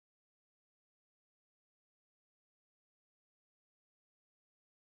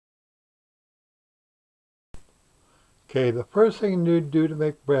Okay, the first thing you need to do to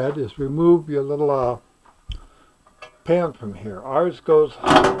make bread is remove your little pan from here. Ours goes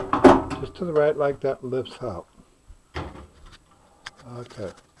just to the right like that and lifts out. Okay.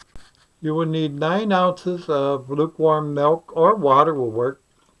 You will need 9 ounces of lukewarm milk, or water will work.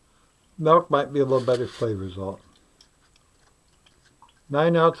 Milk might be a little better flavor result.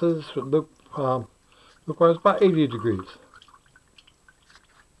 9 ounces lukewarm is about 80 degrees.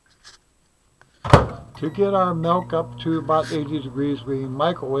 To get our milk up to about 80 degrees, we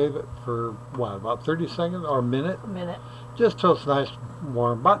microwave it for, what, about 30 seconds or a minute? A minute. Just till it's nice and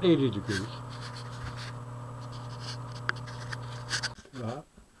warm, about 80 degrees.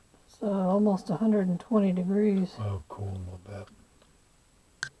 So almost 120 degrees. Oh, cool, a little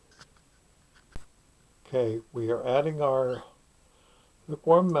bit. Okay, we are adding our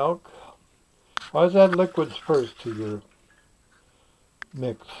lukewarm milk. Always add liquids first to your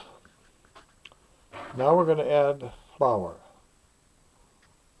mix. Now we're going to add flour.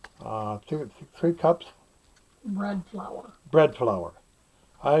 3 cups. Bread flour. Bread flour.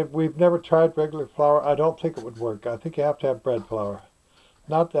 We've never tried regular flour. I don't think it would work. I think you have to have bread flour.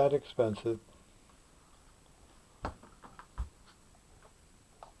 Not that expensive.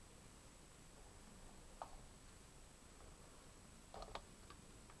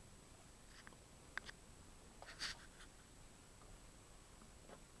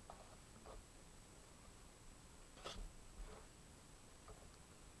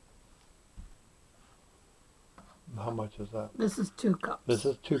 How much is that? This is 2 cups. This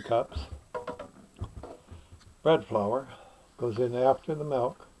is 2 cups. Bread flour goes in after the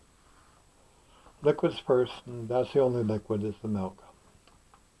milk. Liquids first, and that's the only liquid is the milk.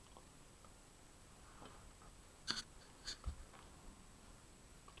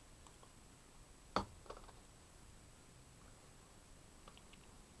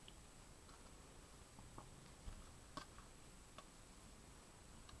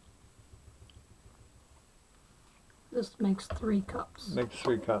 This makes 3 cups. Makes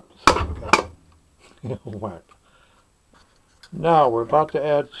 3 cups. Okay. Whack. Now we're about to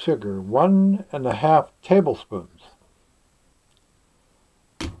add sugar, 1½ tablespoons.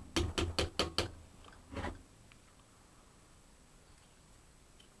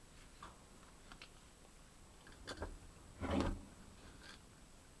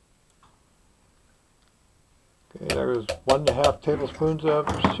 Okay, there's 1½ tablespoons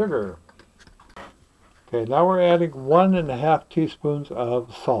of sugar. Okay, now we're adding 1½ teaspoons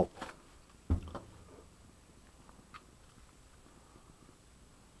of salt.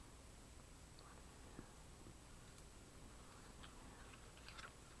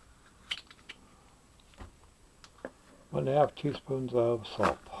 One and a half teaspoons of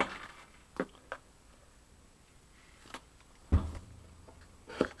salt.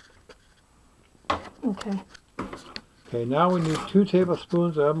 Okay. Okay, now we need 2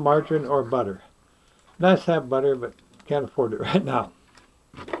 tablespoons of margarine or butter. Nice to have butter, but can't afford it right now.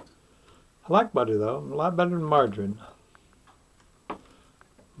 I like butter though, a lot better than margarine.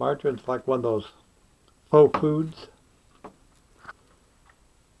 Margarine's like one of those faux foods.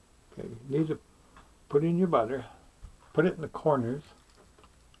 Okay, you need to put in your butter. Put it in the corners.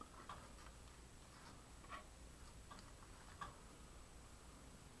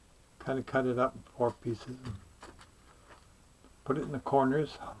 Kind of cut it up in 4 pieces. Put it in the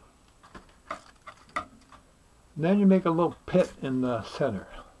corners. And then you make a little pit in the center.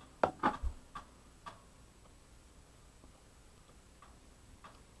 Okay.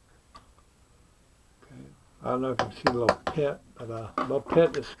 I don't know if you can see a little pit, but a little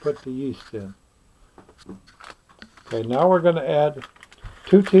pit is to put the yeast in. Okay, now we're going to add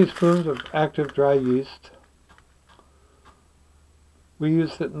 2 teaspoons of active dry yeast. We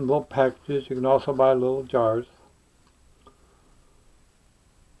use it in little packages. You can also buy little jars.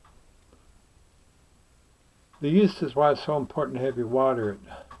 The yeast is why it's so important to have your water at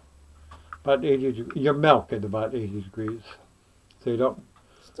about 80, your milk at about 80 degrees, so you don't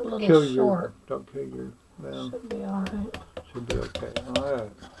kill your. Don't kill your. Well, should be all right. Should be okay. All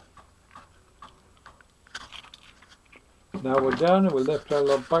right. Now we're done, and we lift our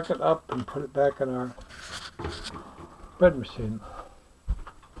little bucket up and put it back in our bread machine.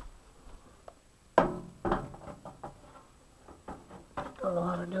 Don't know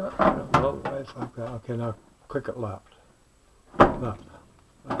how to do it. Well, it's like that. Okay, now click it left. Left.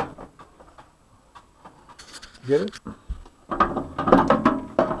 Left. Get it?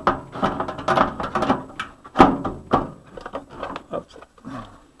 Oops.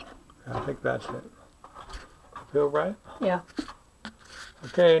 I think that's it. Feel right? Yeah.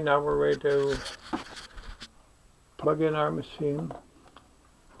 Okay, now we're ready to plug in our machine.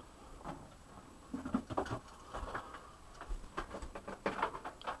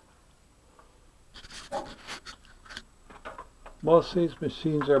 most of these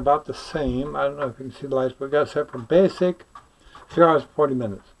machines are about the same. I don't know if you can see the lights, but we got set from basic, 3 hours 40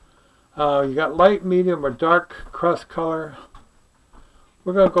 minutes. You got light, medium, or dark crust color.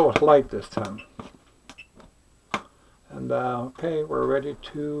 We're going to go with light this time. And okay, we're ready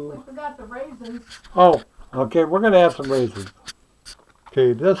to... We forgot the raisins. Oh, okay, we're going to add some raisins.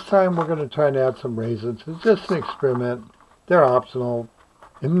 Okay, this time we're going to try and add some raisins. It's just an experiment. They're optional.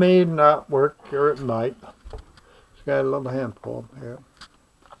 It may not work, or it might. Just got a little handful here.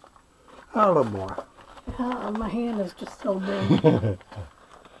 A little more. My hand is just so big. My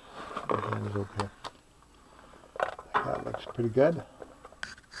hand is okay. That looks pretty good.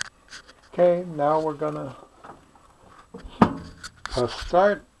 Okay, now we're going to press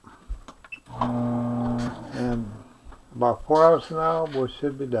start. And about 4 hours from now, we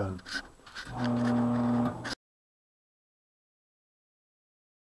should be done.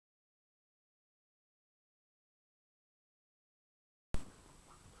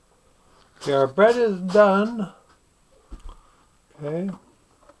 Okay, our bread is done. Okay.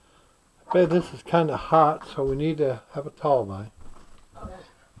 I bet this is kind of hot, so we need to have a towel by. Okay.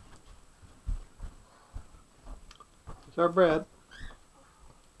 It's our bread.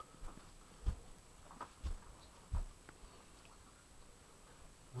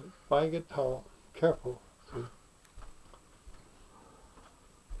 Buying it tall. Careful. See?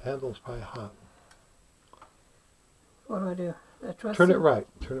 The handle's probably hot. What do I do? I twist Turn it right.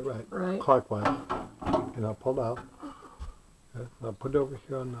 Turn it right. Right. Clockwise. And I'll pull it out. Okay. Now put it over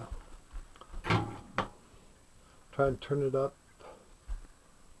here on the... Try and turn it up.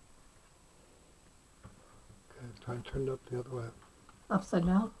 Okay. Try and turn it up the other way. Upside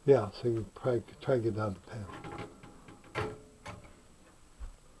down? Yeah, so you probably could try to get down the pan.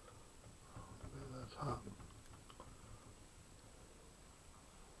 That's hot.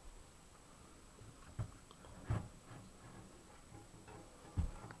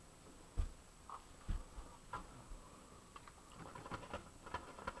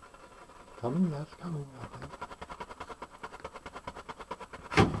 Coming, that's coming, I think.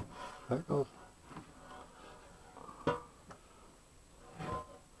 There it goes.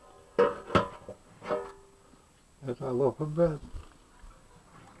 There's our loaf of bread.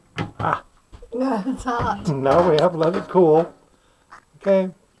 Ah! Yeah, it's hot. Now we have to let it cool. Okay.